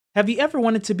Have you ever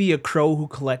wanted to be a crow who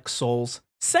collects souls?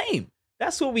 Same.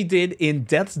 That's what we did in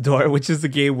Death's Door, which is a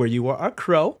game where you are a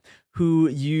crow who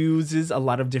uses a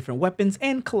lot of different weapons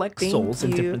and collects souls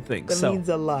and different things. That means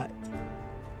a lot.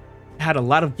 Had a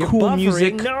lot of cool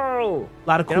music. No! A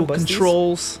lot of cool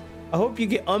controls. I hope you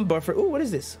get unbuffered. Ooh, what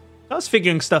is this? I was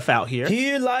figuring stuff out here.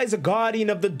 Here lies a guardian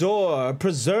of the door, a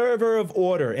preserver of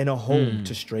order, and a home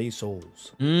to stray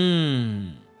souls.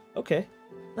 Okay,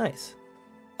 nice.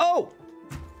 Oh!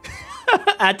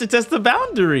 I had to test the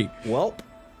boundary. Welp.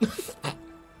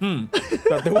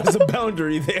 Thought there was a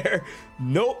boundary there.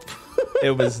 Nope.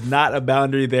 It was not a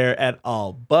boundary there at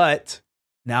all. But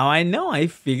now I know. I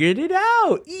figured it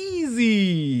out.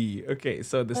 Easy. Okay,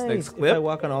 so this next clip. If I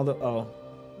walk on all the... Oh.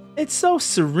 It's so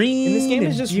serene. And this game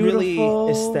is just beautiful.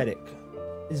 really aesthetic.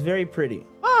 It's very pretty.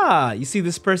 Ah, you see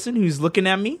this person who's looking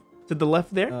at me to the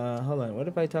left there? Hold on. What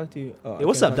if I talk to you? Oh, hey,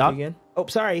 what's up, Doc? Again? Oh,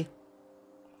 sorry.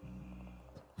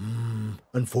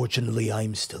 Unfortunately,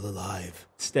 I'm still alive.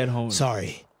 Stead home.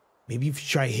 Sorry. Maybe you should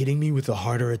try hitting me with a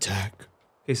harder attack.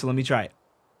 Okay, so let me try it.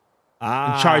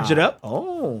 And charge it up.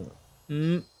 Oh.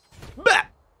 Bah!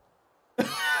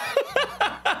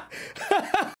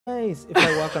 Nice. If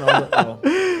I walk on all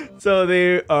the... So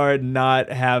they are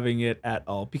not having it at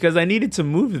all because I needed to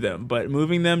move them, but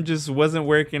moving them just wasn't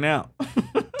working out.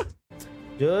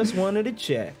 Just wanted to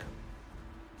check.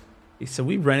 Okay, so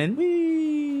we running.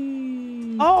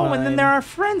 Oh, and then there are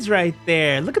friends right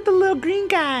there. Look at the little green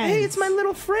guys. Hey, it's my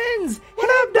little friends. What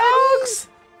up, dogs?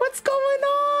 What's going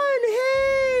on?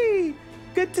 Hey,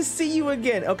 good to see you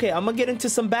again. Okay, I'm gonna get into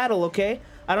some battle, okay?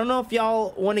 I don't know if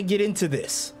y'all want to get into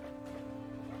this.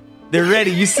 They're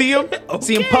ready. You see them? Okay.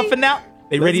 See them puffing out?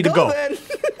 They ready to go. Then.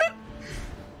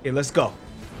 Okay, let's go.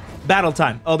 Battle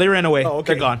time. Oh, they ran away. Oh,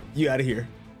 okay. They're gone. You out of here.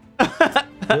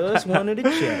 Just wanted to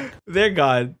check. They're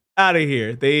gone. Out of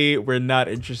here. They were not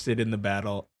interested in the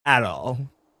battle at all.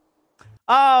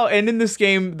 Oh, and in this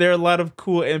game, there are a lot of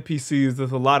cool NPCs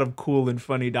with a lot of cool and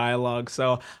funny dialogue.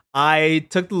 So I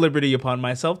took the liberty upon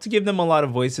myself to give them a lot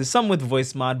of voices, some with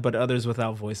voice mod, but others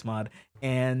without voice mod.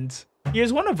 And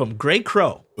here's one of them, Grey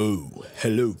Crow. Oh,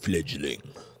 hello, fledgling.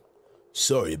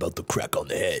 Sorry about the crack on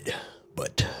the head,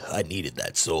 but I needed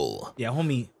that soul. Yeah,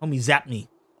 homie zapped me.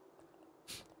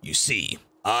 You see,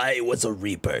 I was a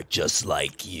reaper just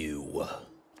like you.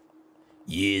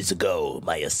 Years ago,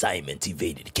 my assignment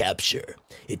evaded capture.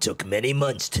 It took many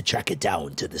months to track it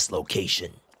down to this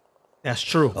location. That's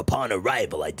true. Upon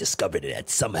arrival, I discovered it had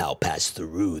somehow passed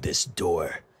through this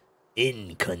door.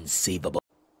 Inconceivable.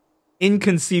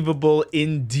 Inconceivable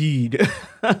indeed.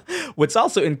 What's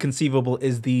also inconceivable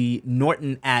is the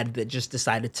Norton ad that just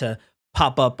decided to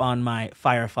pop up on my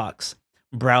Firefox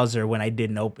browser when I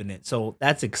didn't open it. So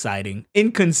that's exciting.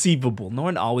 Inconceivable.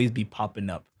 Norton always be popping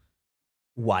up.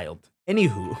 Wild.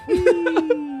 Anywho.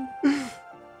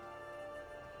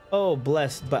 Oh,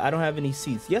 blessed, but I don't have any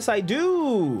seats. Yes, I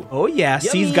do. Oh, yeah.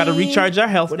 C's got to recharge our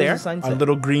health there. Our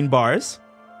little green bars.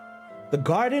 The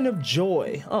Garden of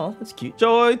Joy. Oh, that's cute.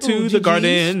 Joy to the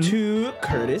garden. To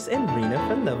Curtis and Rena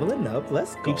for leveling up.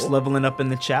 Let's go. Keeps leveling up in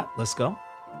the chat. Let's go.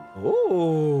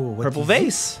 Oh, purple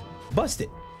vase. Bust it.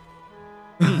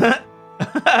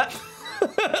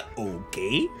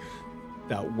 Okay.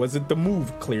 That wasn't the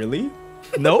move, clearly.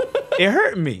 Nope. It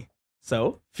hurt me.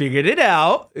 So, figured it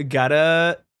out.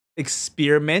 Gotta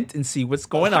experiment and see what's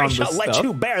going on with stuff. I shall let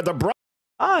you bear the brunt.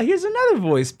 Ah, here's another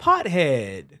voice.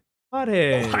 Pothead.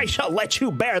 Pothead. I shall let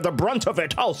you bear the brunt of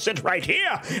it. I'll sit right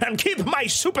here and keep my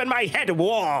soup and my head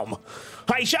warm.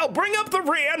 I shall bring up the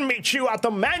rear and meet you at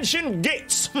the mansion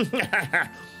gates.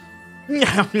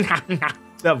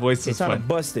 That voice is fun.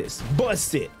 Bust this.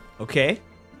 Bust it. Okay.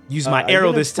 Use my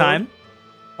arrow this time.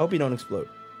 I hope you don't explode.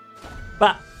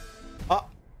 Bah.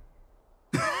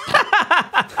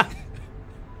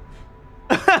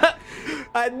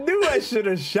 I knew I should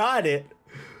have shot it.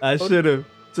 I should have.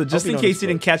 So just in case you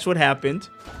didn't catch what happened.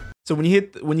 So when you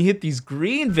hit these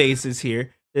green vases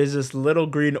here, there's this little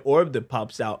green orb that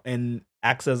pops out and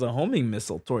acts as a homing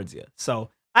missile towards you. So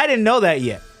I didn't know that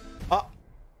yet.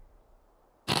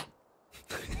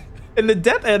 And the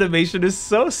death animation is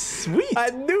so sweet. I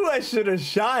knew I should have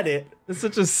shot it. It's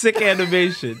such a sick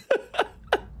animation.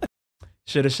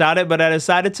 Should have shot it, but I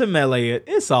decided to melee it.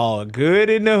 It's all good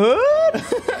in the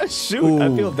hood. Shoot, ooh.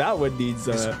 I feel that one needs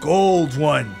a gold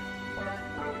one.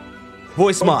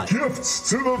 Voice mod. Gifts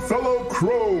to the fellow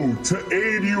crow to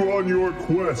aid you on your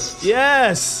quest.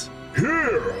 Yes.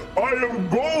 Here, I am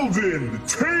golden.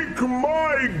 Take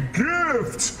my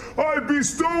gift. I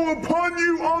bestow upon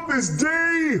you on this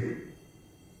day,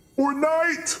 or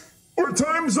night, or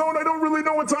time zone. I don't really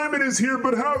know what time it is here,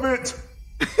 but have it.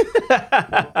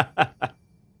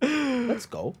 Let's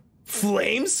go.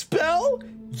 Flame spell?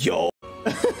 Yo.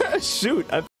 Shoot.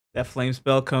 That flame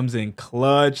spell comes in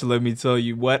clutch. Let me tell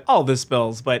you what, all the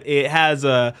spells, but it has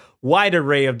a wide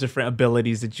array of different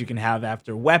abilities that you can have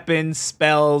after weapons,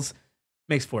 spells.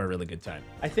 Makes for a really good time.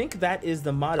 I think that is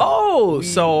the motto. Oh,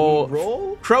 we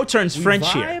roll, Crow turns we French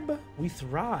vibe, here. We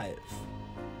thrive.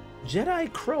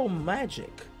 Jedi Crow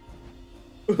magic.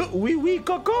 Oui, oui,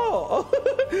 coco.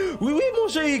 Oui, oui, mon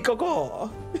chéri, coco.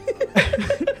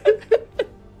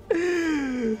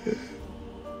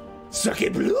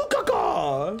 Sacré bleu,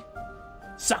 coco.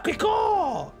 Sacré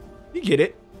coco. You get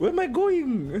it. Where am I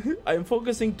going? I am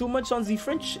focusing too much on the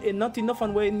French and not enough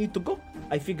on where I need to go.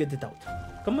 I figured it out.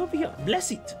 Come over here.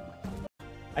 Bless it.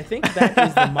 I think that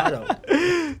is the motto.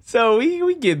 So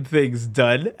we get things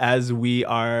done as we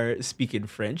are speaking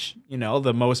French. You know,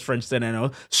 the most French that I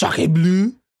know. Sacré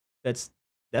bleu. That's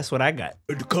what I got.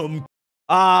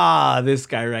 This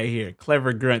guy right here.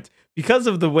 Clever Grunt. Because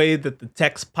of the way that the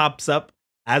text pops up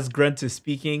as Grunt is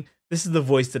speaking, this is the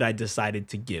voice that I decided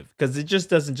to give. Because it just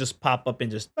doesn't just pop up and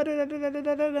just...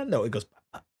 No, it goes...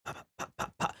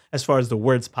 as far as the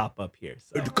words pop up here.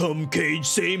 So. Come, Cage,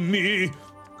 say me.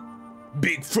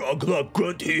 Big frog like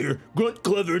Grunt here. Grunt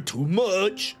clever too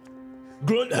much.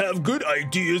 Grunt have good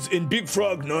ideas and Big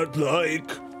Frog not like.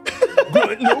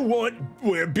 Grunt no want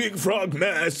wear Big Frog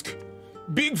mask.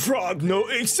 Big Frog no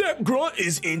accept Grunt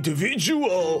is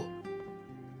individual.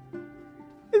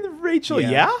 Rachel,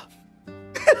 yeah?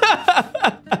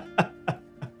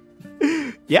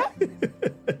 Yeah?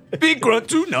 Big Grunt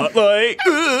do not like.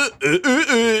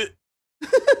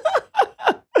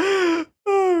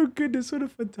 Oh, goodness, what a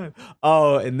fun time.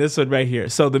 Oh, and this one right here.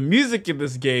 So the music in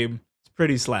this game is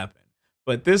pretty slapping.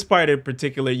 But this part in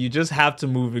particular, you just have to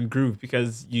move and groove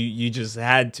because you just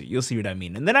had to. You'll see what I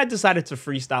mean. And then I decided to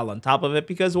freestyle on top of it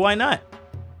because why not?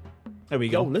 There we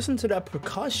go. Yo, listen to that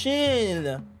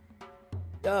percussion.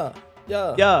 Yeah.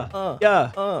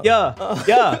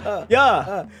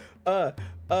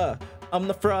 I'm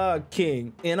the Frog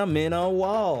King, and I'm in a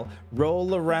wall.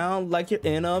 Roll around like you're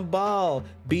in a ball.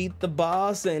 Beat the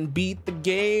boss and beat the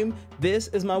game. This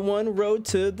is my one road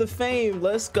to the fame.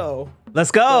 Let's go.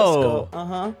 Let's go.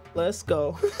 Let's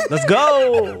go. Let's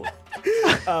go.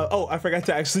 Oh, I forgot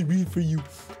to actually read for you.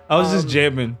 I was just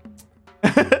jamming.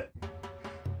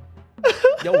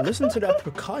 Yo, listen to that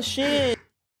percussion.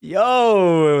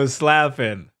 Yo, it was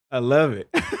slapping. I love it.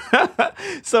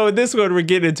 So in this one, we're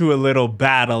getting into a little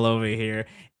battle over here.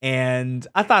 And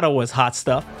I thought it was hot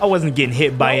stuff. I wasn't getting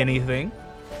hit by anything.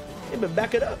 Hey, but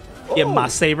back it up. Get my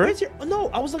saber. No,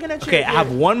 I was looking at you. Okay, I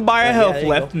have 1 bar of health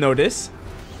left, notice.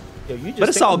 Yo, you just But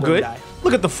it's think all I'm gonna good. die.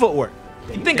 Look at the footwork.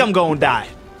 You think I'm going to die?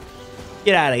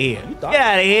 Get out of here. thought- Get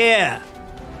out of here.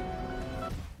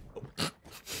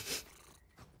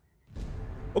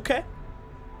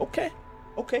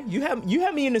 Okay. You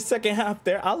have me in the second half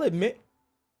there. I'll admit.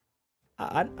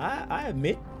 I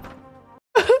admit.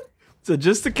 So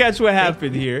just to catch what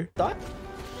happened here. Thought.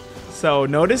 So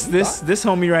notice this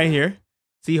homie right here.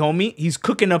 See, homie? He's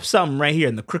cooking up something right here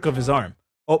in the crook of his arm.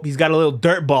 Oh, he's got a little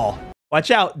dirt ball.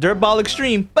 Watch out. Dirt ball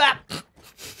extreme. Bap!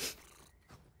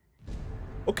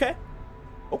 Okay.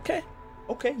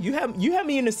 You have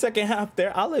me in the second half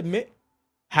there. I'll admit.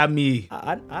 Have me.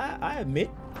 I admit.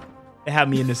 Have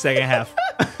me in the second half.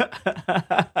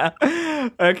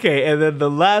 Okay, and then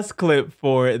the last clip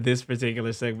for this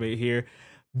particular segment here,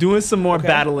 doing some more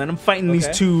battling. I'm fighting these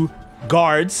 2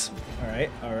 guards. All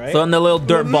right. Throwing the little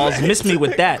dirt balls. Miss me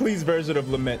with that. Please version of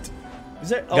lament. Is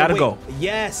there? Oh, Gotta wait. go.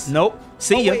 Yes. Nope.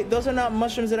 See ya. Wait, those are not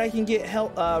mushrooms that I can get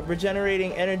help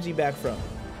regenerating energy back from.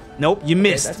 Nope, you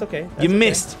missed. That's okay. You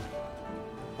missed.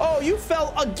 Oh, you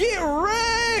fell. Get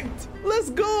wrecked. Let's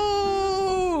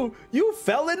go. You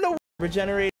fell in the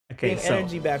regenerating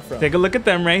energy back from. Take a look at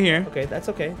them right here. Okay, that's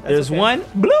okay. There's one,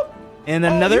 bloop, and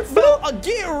another, you fell.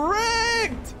 Get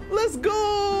wrecked. Let's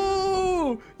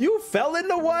go. You fell in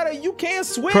the water. You can't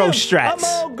swim. Pro strats. I'm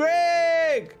on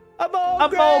Greg. I'm on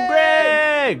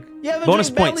Greg. You ever Bonus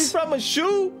drink belly points. from a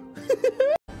shoe?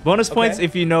 Bonus points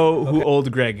if you know who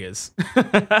old Greg is.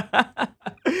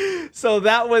 So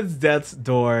that was Death's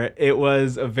Door. It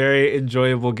was a very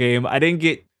enjoyable game. I didn't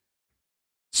get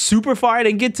super far. I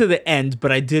didn't get to the end,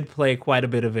 but I did play quite a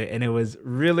bit of it, and it was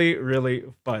really, really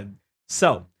fun.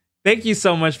 So thank you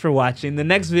so much for watching. The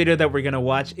next video that we're going to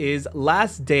watch is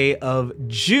Last Day of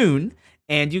June.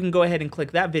 And you can go ahead and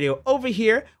click that video over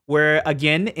here where,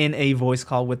 again, in a voice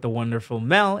call with the wonderful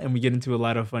Mel, and we get into a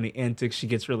lot of funny antics. She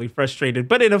gets really frustrated,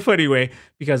 but in a funny way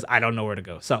because I don't know where to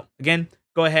go. So, again,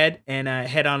 go ahead and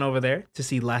head on over there to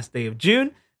see Last Day of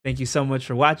June. Thank you so much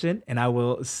for watching, and I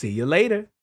will see you later.